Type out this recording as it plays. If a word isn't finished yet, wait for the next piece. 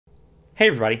Hey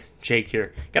everybody, Jake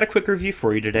here. Got a quick review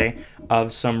for you today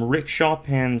of some Rickshaw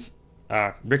pens,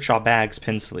 Rickshaw bags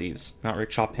pen sleeves, not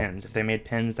Rickshaw pens. If they made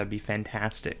pens, that'd be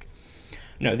fantastic.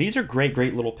 No, these are great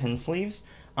little pen sleeves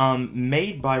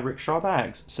made by Rickshaw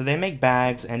Bags. So they make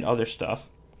bags and other stuff.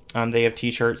 They have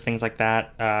t-shirts, things like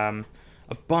that, a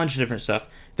bunch of different stuff.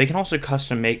 They can also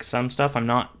custom make some stuff. I'm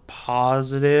not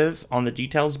positive on the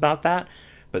details about that,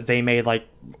 but they made, like,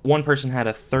 one person had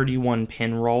a 31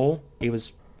 pin roll. It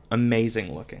was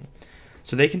amazing looking.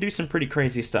 So they can do some pretty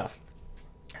crazy stuff.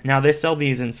 Now they sell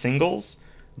these in singles,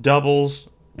 doubles,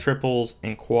 triples,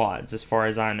 and quads as far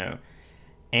as I know.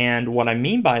 And what I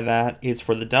mean by that is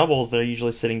for the doubles, they're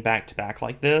usually sitting back to back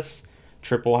like this.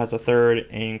 Triple has a third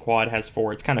and quad has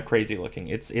four. It's kind of crazy looking.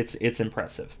 It's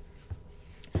impressive.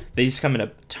 They just come in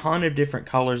a ton of different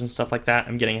colors and stuff like that.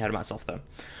 I'm getting ahead of myself though.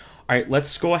 All right,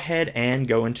 let's go ahead and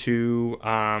go into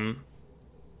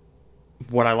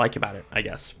what I like about it, I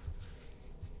guess.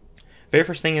 Very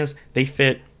first thing is they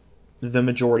fit the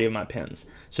majority of my pens.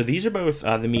 So these are both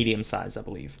the medium size, I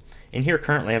believe. In here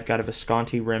currently I've got a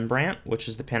Visconti Rembrandt, which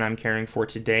is the pen I'm carrying for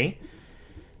today.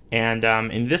 And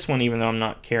in this one, even though I'm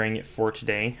not carrying it for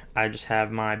today, I just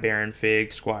have my Baron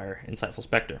Fig Squire Insightful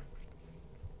Spectre.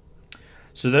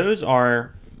 So those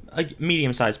are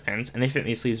medium-sized pens, and they fit in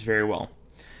these sleeves very well.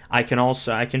 I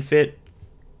can fit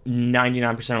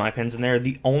 99% of my pens in there.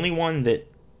 The only one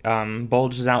that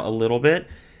bulges out a little bit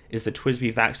is the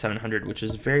TWSBI VAC 700, which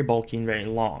is very bulky and very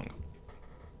long.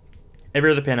 Every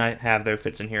other pen I have, though,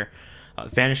 fits in here.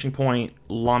 Vanishing Point,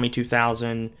 Lamy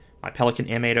 2000, my Pelikan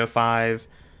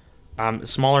M805.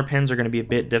 Smaller pens are going to be a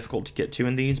bit difficult to get to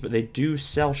in these, but they do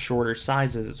sell shorter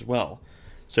sizes as well.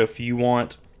 So if you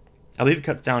want, I believe it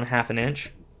cuts down half an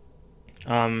inch.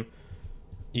 So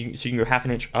you can go half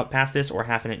an inch up past this or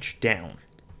half an inch down.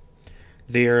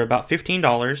 They're about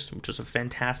 $15, which is a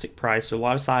fantastic price. So a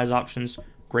lot of size options,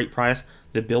 great price.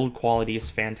 The build quality is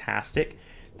fantastic.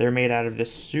 They're made out of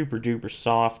this super duper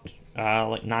soft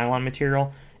like nylon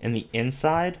material, and the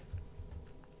inside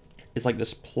is like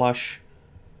this plush,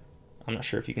 I'm not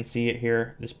sure if you can see it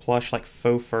here, this plush like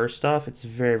faux fur stuff. It's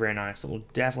very nice. It will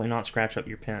definitely not scratch up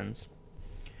your pens.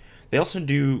 They also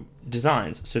do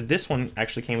designs. So this one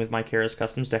actually came with my Kara's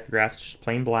Customs Decograph. It's just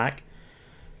plain black.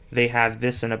 They have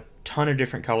this in a ton of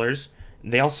different colors.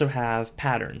 They also have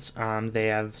patterns. They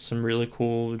have some really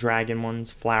cool dragon ones,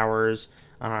 flowers,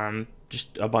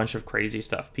 just a bunch of crazy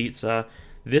stuff. Pizza.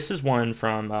 This is one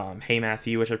from Hey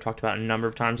Matthew, which I've talked about a number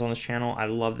of times on this channel. I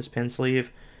love this pen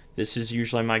sleeve. This is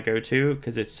usually my go-to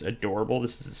because it's adorable.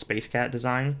 This is a Space Cat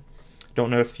design. Don't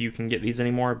know if you can get these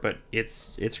anymore, but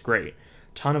it's great.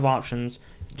 Ton of options,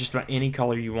 just about any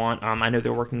color you want. I know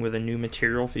they're working with a new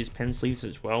material for these pen sleeves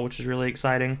as well, which is really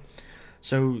exciting.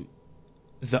 So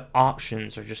the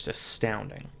options are just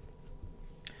astounding.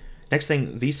 Next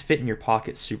thing, these fit in your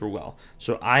pocket super well.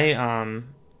 So I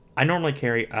normally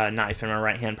carry a knife in my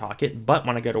right hand pocket, but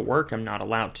when I go to work, I'm not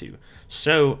allowed to.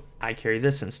 So I carry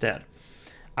this instead.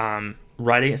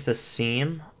 Right against the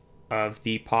seam of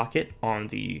the pocket on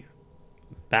the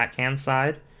backhand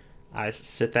side, I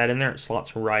sit that in there, it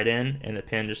slots right in, and the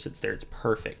pen just sits there. It's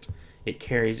perfect. It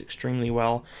carries extremely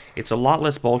well. It's a lot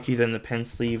less bulky than the pen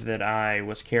sleeve that I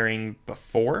was carrying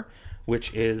before,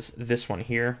 which is this one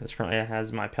here. This currently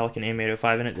has my Pelikan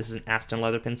M805 in it. This is an Aston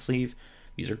leather pen sleeve.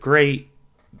 These are great,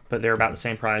 but they're about the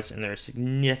same price, and they're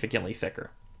significantly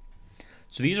thicker.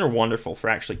 So these are wonderful for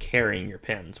actually carrying your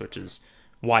pens, which is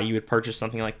why you would purchase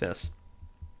something like this.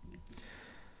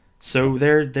 So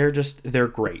they're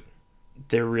great.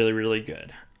 They're really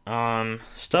good.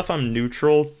 Stuff I'm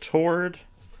neutral toward.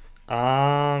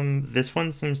 This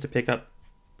one seems to pick up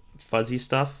fuzzy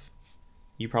stuff.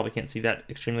 You probably can't see that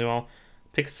extremely well.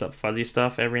 Picks up fuzzy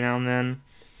stuff every now and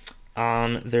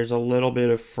then. There's a little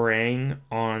bit of fraying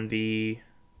on the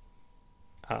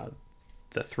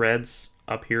threads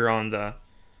up here on the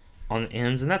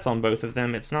ends, and that's on both of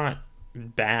them. It's not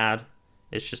bad.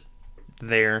 It's just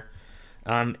there.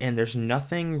 And there's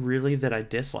nothing really that I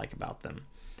dislike about them.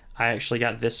 I actually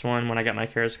got this one when I got my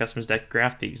Kara's Customs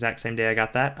Decograph. The exact same day I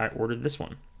got that, I ordered this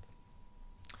one.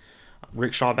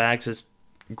 Rickshaw Bags is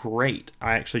great.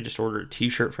 I actually just ordered a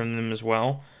t-shirt from them as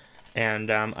well.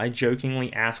 And I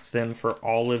jokingly asked them for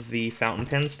all of the fountain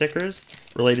pen stickers,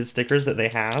 related stickers that they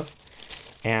have.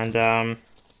 And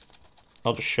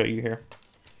I'll just show you here.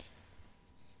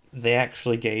 They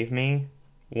actually gave me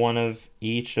one of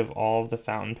each of all of the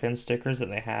fountain pen stickers that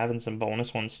they have, and some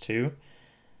bonus ones too.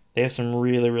 They have some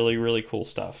really cool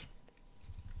stuff.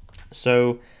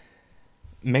 So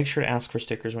make sure to ask for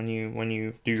stickers when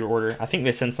you do your order. I think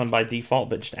they send some by default,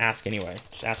 but just ask anyway.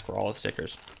 Just ask for all the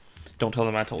stickers. Don't tell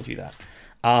them I told you that.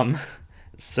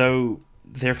 So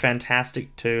they're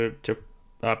fantastic to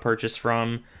purchase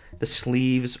from. The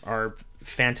sleeves are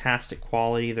fantastic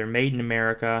quality. They're made in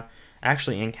America,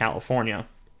 actually in California.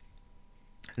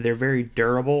 They're very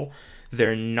durable.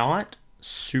 They're not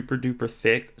super duper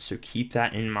thick, so keep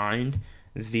that in mind.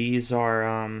 These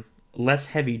are less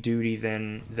heavy duty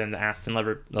than the Aston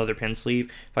leather pen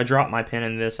sleeve. If I drop my pen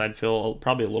in this, I'd feel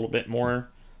probably a little bit more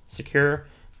secure,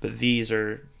 but these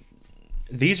are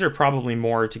probably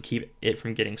more to keep it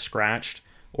from getting scratched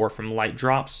or from light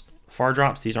drops, far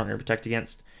drops. These aren't going to protect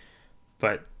against,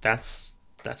 but that's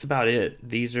about it.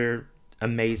 These are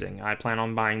amazing. I plan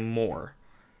on buying more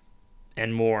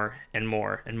and more and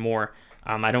more and more.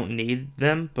 I don't need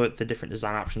them, but the different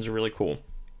design options are really cool.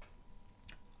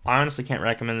 I honestly can't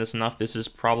recommend this enough. This is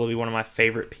probably one of my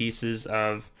favorite pieces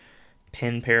of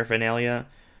pen paraphernalia,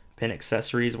 pen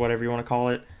accessories, whatever you want to call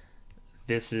it.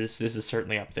 This is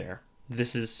certainly up there.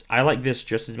 I like this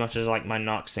just as much as I like my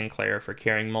Knox Sinclair for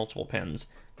carrying multiple pens.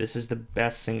 This is the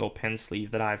best single pen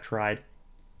sleeve that I've tried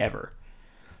ever.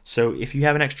 So if you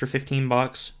have an extra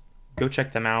 $15, go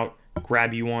check them out.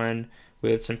 Grab you one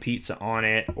with some pizza on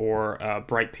it, or a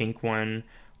bright pink one,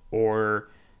 or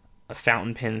a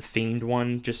fountain pen themed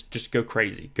one. Just go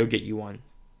crazy. Go get you one.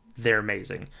 They're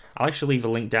amazing. I'll actually leave a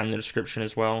link down in the description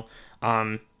as well.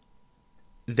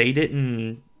 They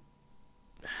didn't,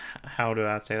 how do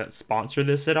I say that, sponsor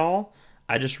this at all.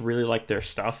 I just really like their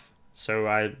stuff, so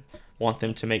I want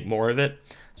them to make more of it.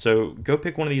 So go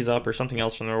pick one of these up or something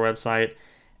else from their website,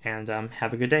 and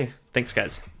have a good day. Thanks,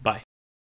 guys. Bye.